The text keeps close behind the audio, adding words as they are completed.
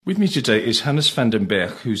With me today is Hannes van den Berg,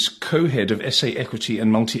 who's co-head of SA Equity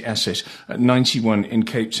and Multi-Asset at 91 in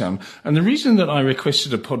Cape Town. And the reason that I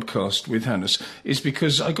requested a podcast with Hannes is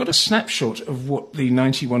because I got a snapshot of what the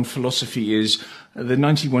 91 philosophy is, the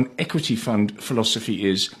 91 Equity Fund philosophy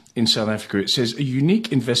is in South Africa. It says a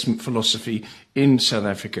unique investment philosophy in South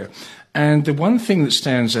Africa. And the one thing that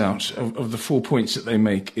stands out of the 4 points that they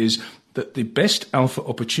make is that the best alpha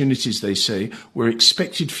opportunities, they say, where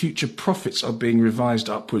expected future profits are being revised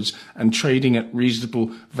upwards and trading at reasonable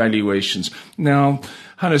valuations. Now,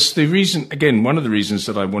 Hannes, one of the reasons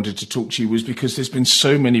that I wanted to talk to you was because there's been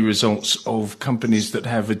so many results of companies that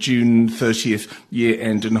have a June 30th year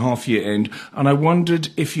end and half year end. And I wondered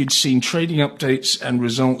if you'd seen trading updates and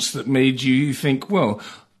results that made you think, well,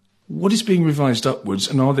 what is being revised upwards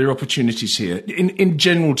and are there opportunities here? In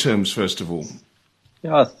general terms, first of all.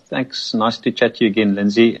 Yeah, thanks. Nice to chat to you again,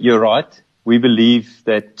 Lindsay. You're right. We believe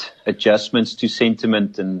that adjustments to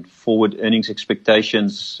sentiment and forward earnings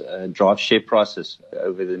expectations drive share prices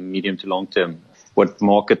over the medium to long term. What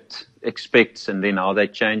market expects and then how they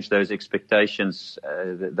change those expectations,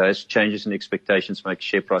 those changes in expectations make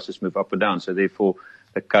share prices move up or down. So therefore,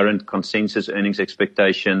 the current consensus earnings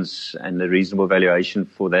expectations and the reasonable valuation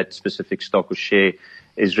for that specific stock or share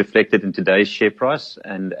is reflected in today's share price.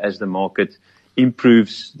 And as the market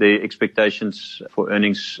improves the expectations for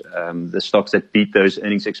earnings, the stocks that beat those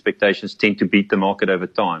earnings expectations tend to beat the market over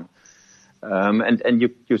time. And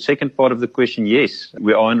your second part of the question, yes,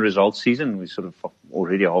 we are in results season. We're sort of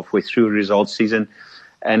already halfway through results season.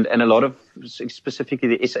 And a lot of,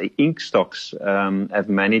 specifically the SA Inc. stocks, have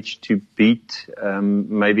managed to beat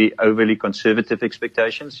maybe overly conservative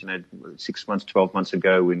expectations. 6 months, 12 months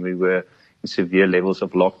ago when we were severe levels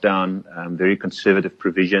of lockdown, very conservative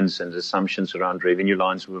provisions and assumptions around revenue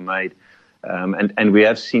lines were made. And we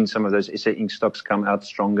have seen some of those SA Inc. stocks come out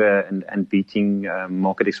stronger and beating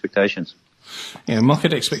market expectations. Yeah,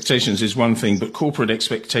 market expectations is one thing, but corporate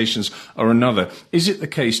expectations are another. Is it the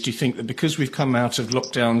case, do you think, that because we've come out of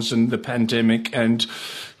lockdowns and the pandemic and,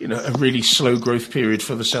 a really slow growth period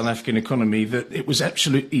for the South African economy, that it was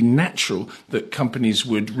absolutely natural that companies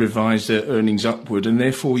would revise their earnings upward, and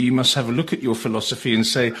therefore you must have a look at your philosophy and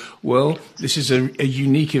say, well, this is a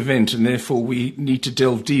unique event, and therefore we need to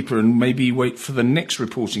delve deeper and maybe wait for the next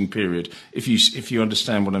reporting period, if you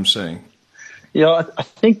understand what I'm saying? Yeah, I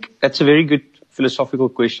think that's a very good philosophical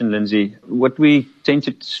question, Lindsay. What we tend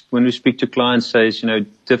to, when we speak to clients, say is,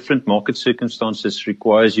 different market circumstances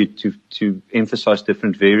requires you to emphasize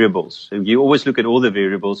different variables. So you always look at all the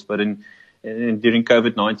variables, but during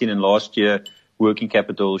COVID-19 and last year, working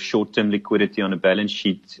capital, short-term liquidity on a balance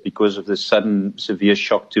sheet because of the sudden severe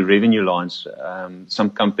shock to revenue lines.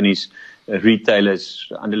 Some companies, retailers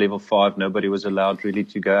under level 5, nobody was allowed really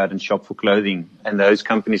to go out and shop for clothing. And those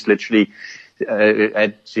companies literally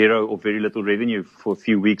had zero or very little revenue for a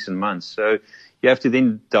few weeks and months. So you have to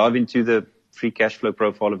then dive into the free cash flow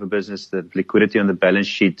profile of a business, the liquidity on the balance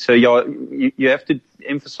sheet. So you have to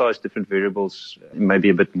emphasize different variables, maybe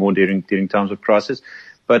a bit more during times of crisis.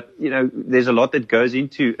 But, there's a lot that goes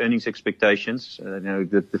into earnings expectations.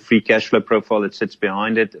 The free cash flow profile that sits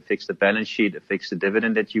behind it affects the balance sheet, affects the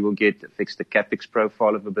dividend that you will get, affects the capex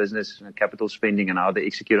profile of a business, capital spending and how they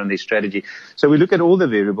execute on their strategy. So we look at all the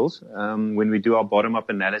variables when we do our bottom-up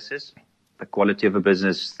analysis, the quality of a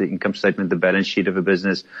business, the income statement, the balance sheet of a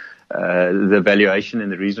business, the valuation and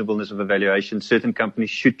the reasonableness of a valuation. Certain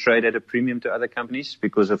companies should trade at a premium to other companies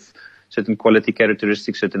because of certain quality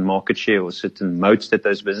characteristics, certain market share or certain moats that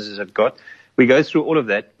those businesses have got. We go through all of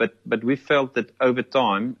that, but we felt that over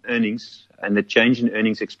time, earnings and the change in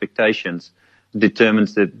earnings expectations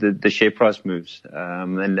determines the share price moves.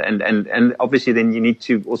 And obviously then you need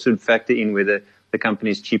to also factor in whether the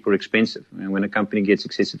company is cheap or expensive. When a company gets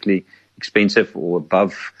excessively expensive or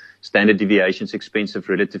above standard deviations expensive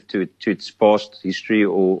relative to its past history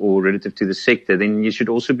or relative to the sector, then you should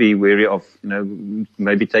also be wary of,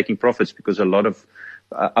 maybe taking profits because a lot of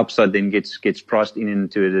upside then gets priced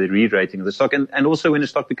into the re-rating of the stock. And also when the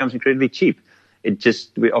stock becomes incredibly cheap,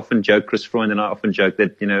 we often joke, Chris Freund and I often joke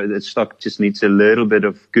that, the stock just needs a little bit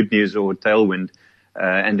of good news or tailwind.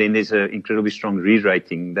 And then there's an incredibly strong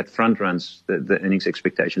re-rating that front runs the earnings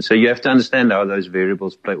expectation. So you have to understand how those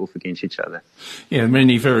variables play off against each other. Yeah,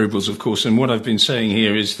 many variables, of course. And what I've been saying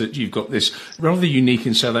here is that you've got this rather unique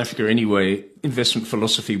in South Africa anyway, investment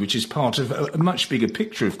philosophy, which is part of a much bigger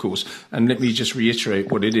picture, of course. And let me just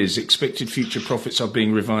reiterate what it is. Expected future profits are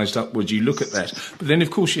being revised upwards. You look at that. But then,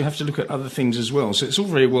 of course, you have to look at other things as well. So it's all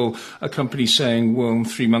very well a company saying, well,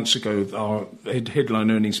 3 months ago, our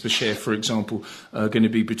headline earnings per share, for example, are going to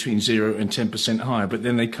be between 0 and 10% higher. But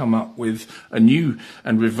then they come up with a new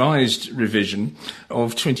and revised revision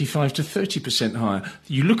of 25 to 30% higher.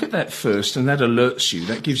 You look at that first, and that alerts you.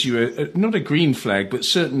 That gives you not a green flag, but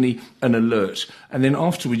certainly an alert. And then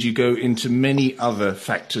afterwards, you go into many other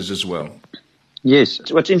factors as well.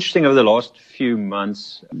 Yes. What's interesting over the last few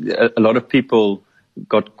months, a lot of people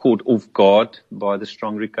got caught off guard by the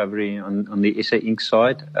strong recovery on the SA Inc.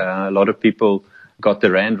 side. A lot of people got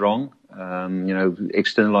the rand wrong,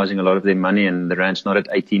 externalizing a lot of their money, and the rand's not at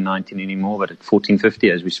 18, 19 anymore, but at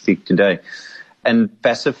 14.50 as we speak today. And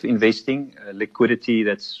passive investing, liquidity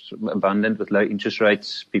that's abundant with low interest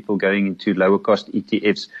rates, people going into lower cost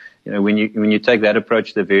ETFs. When you take that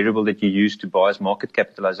approach, the variable that you use to buy is market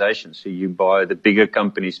capitalization. So you buy the bigger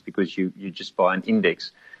companies because you just buy an index.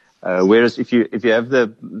 Whereas if you have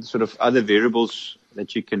the sort of other variables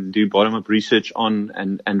that you can do bottom up research on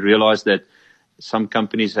and realize that some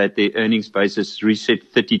companies had their earnings basis reset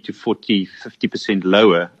 30 to 40, 50%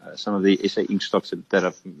 lower. Some of the SA Inc. stocks that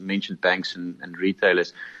I've mentioned, banks and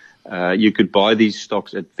retailers, you could buy these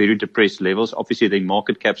stocks at very depressed levels. Obviously, their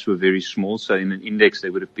market caps were very small, so in an index, they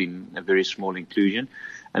would have been a very small inclusion.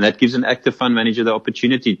 And that gives an active fund manager the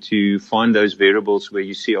opportunity to find those variables where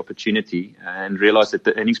you see opportunity and realize that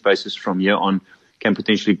the earnings basis from here on can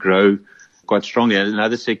potentially grow quite strongly. And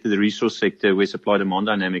another sector, the resource sector, where supply-demand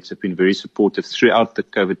dynamics have been very supportive throughout the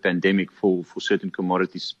COVID pandemic for certain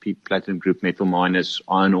commodities, platinum group, metal miners,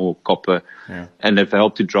 iron ore, copper, and they've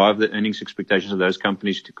helped to drive the earnings expectations of those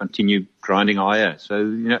companies to continue grinding higher.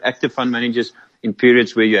 So, active fund managers in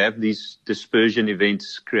periods where you have these dispersion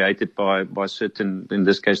events created by certain, in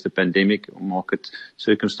this case, the pandemic or market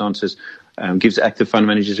circumstances, gives active fund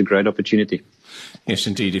managers a great opportunity. Yes,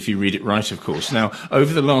 indeed, if you read it right, of course. Now,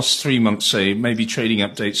 over the last 3 months, say, maybe trading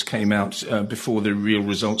updates came out before the real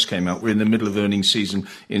results came out. We're in the middle of earnings season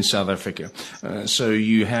in South Africa. So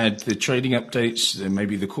you had the trading updates,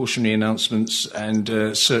 maybe the cautionary announcements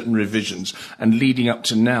and certain revisions. And leading up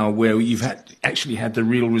to now, where you've actually had the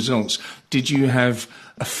real results, did you have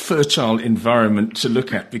a fertile environment to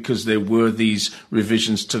look at because there were these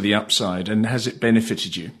revisions to the upside? And has it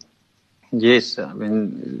benefited you? Yes, I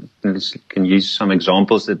mean, we can use some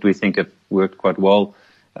examples that we think have worked quite well.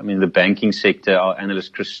 I mean, the banking sector, our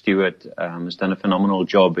analyst Chris Stewart has done a phenomenal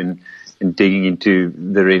job in digging into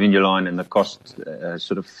the revenue line and the cost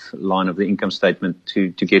sort of line of the income statement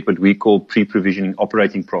to get what we call pre-provisioning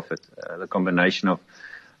operating profit, the combination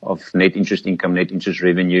of net interest income, net interest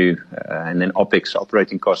revenue, and then OPEX,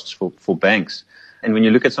 operating costs for banks. And when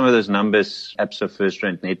you look at some of those numbers, Absa,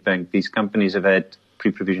 FirstRand, Nedbank, these companies have had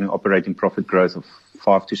pre-provisioning operating profit growth of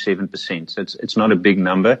 5 to 7%. So it's not a big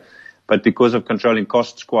number, but because of controlling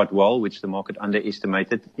costs quite well, which the market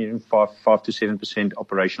underestimated, 5 to 7%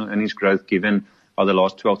 operational earnings growth given how the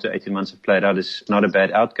last 12 to 18 months have played out is not a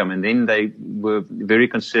bad outcome. And then they were very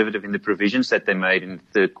conservative in the provisions that they made in the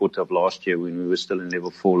third quarter of last year when we were still in level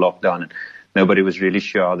 4 lockdown and nobody was really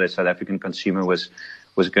sure how the South African consumer was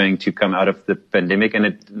going to come out of the pandemic.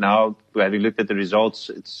 And now, having looked at the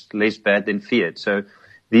results, it's less bad than feared. So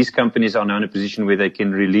these companies are now in a position where they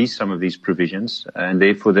can release some of these provisions, and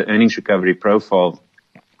therefore the earnings recovery profile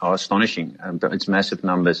are astonishing. It's massive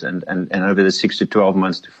numbers, and over the 6 to 12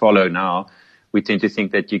 months to follow now, we tend to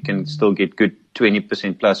think that you can still get good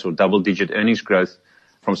 20% plus or double-digit earnings growth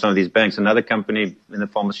from some of these banks. Another company in the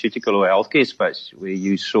pharmaceutical or healthcare space where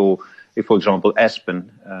you saw, for example,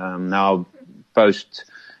 Aspen, now post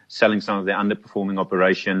selling some of their underperforming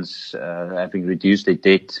operations, having reduced their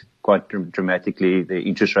debt quite dramatically, the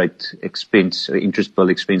interest bill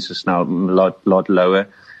expense is now a lot lower.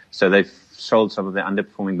 So they've sold some of their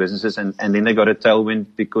underperforming businesses and then they got a tailwind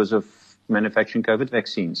because of manufacturing COVID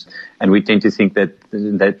vaccines. And we tend to think that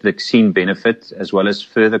that vaccine benefit as well as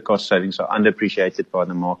further cost savings are underappreciated by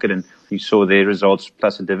the market. And you saw their results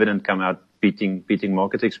plus a dividend come out beating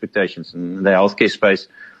market expectations. And the healthcare space,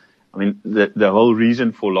 I mean, the whole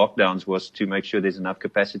reason for lockdowns was to make sure there's enough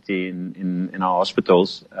capacity in our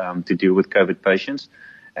hospitals to deal with COVID patients.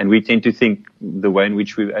 And we tend to think the way in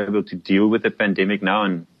which we're able to deal with the pandemic now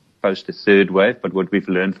and post the third wave, but what we've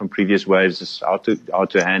learned from previous waves is how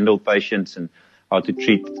to handle patients and how to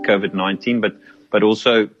treat COVID-19, but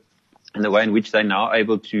also in the way in which they're now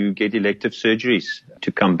able to get elective surgeries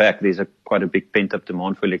to come back. There's quite a big pent-up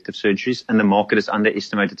demand for elective surgeries, and the market has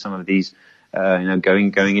underestimated some of these,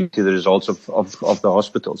 going into the results of the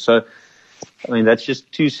hospital. So I mean, that's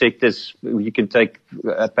just two sectors. You can take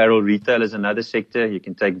apparel retail as another sector. You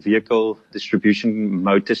can take vehicle distribution,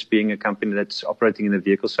 Motors being a company that's operating in the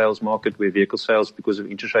vehicle sales market, where vehicle sales, because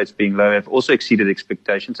of interest rates being low, have also exceeded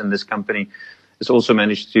expectations. And this company has also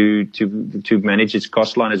managed to manage its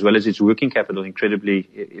cost line as well as its working capital incredibly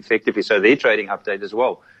effectively. So their trading update as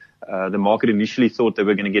well. The market initially thought they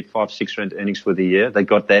were going to get 5-6 rand earnings for the year. They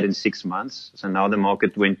got that in 6 months. So now the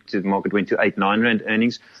market went to 8-9 rand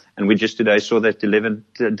earnings. And we just today saw that delivered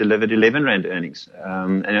 11 rand earnings.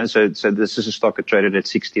 And so this is a stock that traded at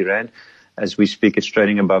 60 rand. As we speak, it's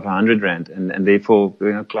trading above 100 rand. And therefore,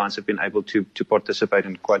 clients have been able to participate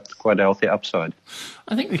in quite a healthy upside.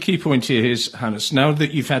 I think the key point here is, Hannes, now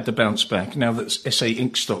that you've had the bounce back, now that SA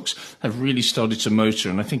Inc. stocks have really started to motor,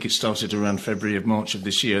 and I think it started around February of March of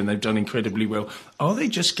this year, and they've done incredibly well, are they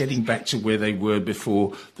just getting back to where they were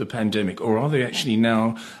before the pandemic, or are they actually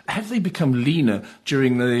now, have they become leaner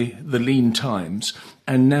during the lean times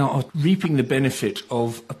and now are reaping the benefit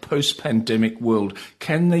of a post-pandemic world?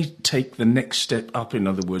 Can they take the next step up, in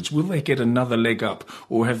other words? Will they get another leg up,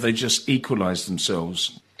 or have they just equalised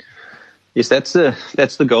themselves? Yes, that's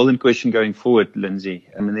the golden question going forward, Lindsay.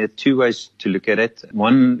 I mean, there are two ways to look at it.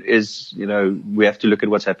 One is, we have to look at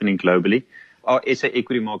what's happening globally. Our SA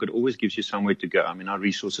equity market always gives you somewhere to go. I mean, our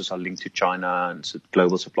resources are linked to China and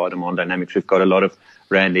global supply demand dynamics. We've got a lot of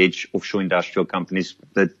Rand edge offshore industrial companies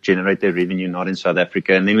that generate their revenue not in South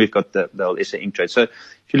Africa. And then we've got the whole SA Inc. trade. So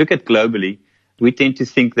if you look at globally, we tend to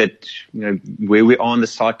think that, where we are in the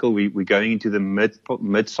cycle, we're going into the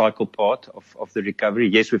mid-cycle part of the recovery.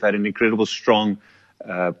 Yes, we've had an incredible strong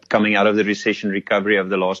coming out of the recession recovery over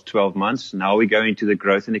the last 12 months. Now we go into the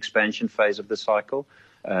growth and expansion phase of the cycle.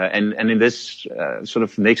 And in this sort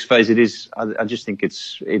of next phase, I just think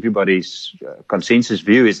it's everybody's consensus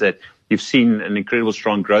view is that you've seen an incredible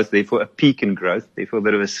strong growth, therefore a peak in growth, therefore a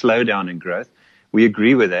bit of a slowdown in growth. We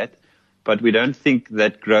agree with that. But we don't think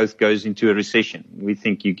that growth goes into a recession. We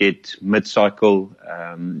think you get mid-cycle,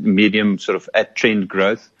 medium sort of at-trend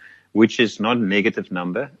growth, which is not a negative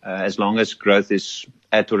number. As long as growth is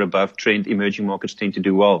at or above trend, emerging markets tend to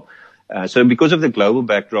do well. So because of the global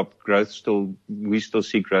backdrop, we still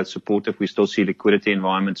see growth supportive. We still see liquidity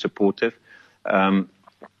environment supportive.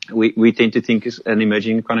 We tend to think an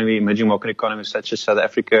emerging market economy such as South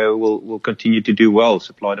Africa will continue to do well.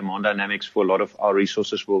 Supply demand dynamics for a lot of our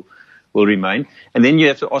resources will remain. And then you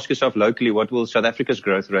have to ask yourself locally, what will South Africa's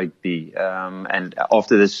growth rate be? And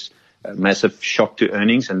after this massive shock to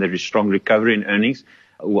earnings and the strong recovery in earnings,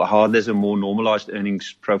 how does a more normalized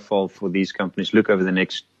earnings profile for these companies look over the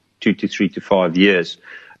next 2 to 3 to 5 years?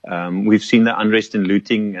 We've seen the unrest and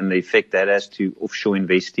looting and the effect that has to offshore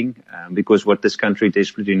investing, because what this country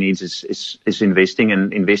desperately needs is investing,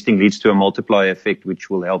 and investing leads to a multiplier effect, which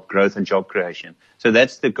will help growth and job creation. So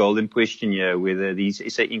that's the golden question here, whether these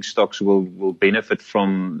SA Inc. stocks will benefit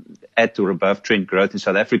from at or above trend growth in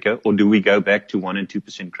South Africa, or do we go back to 1% and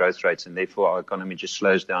 2% growth rates, and therefore our economy just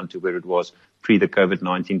slows down to where it was pre the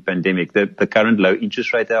COVID-19 pandemic. The current low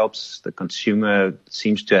interest rate helps. The consumer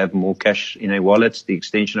seems to have more cash in their wallets. The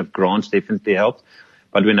extension of grants definitely helped.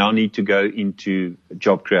 But we now need to go into a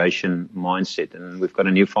job creation mindset. And we've got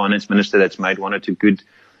a new finance minister that's made one or two good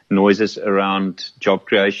noises around job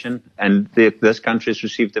creation. And this country has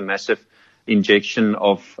received a massive injection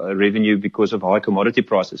of revenue because of high commodity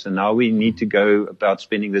prices. And now we need to go about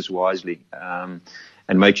spending this wisely.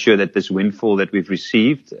 And make sure that this windfall that we've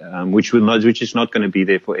received, which is not going to be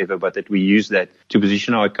there forever, but that we use that to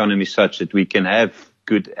position our economy such that we can have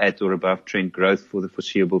good at or above trend growth for the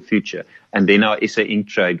foreseeable future. And then our SA Inc.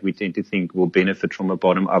 trade, we tend to think, will benefit from a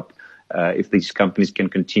bottom up. If these companies can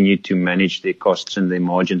continue to manage their costs and their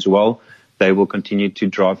margins well, they will continue to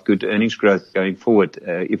drive good earnings growth going forward,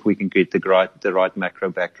 if we can get the right macro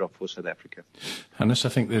backdrop for South Africa. Hannes, I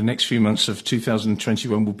think the next few months of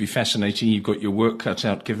 2021 will be fascinating. You've got your work cut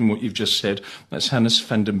out, given what you've just said. That's Hannes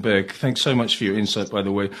van den Berg. Thanks so much for your insight, by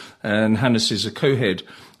the way. And Hannes is a co-head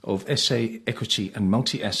of SA Equity and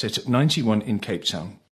Multi-Asset at 91 in Cape Town.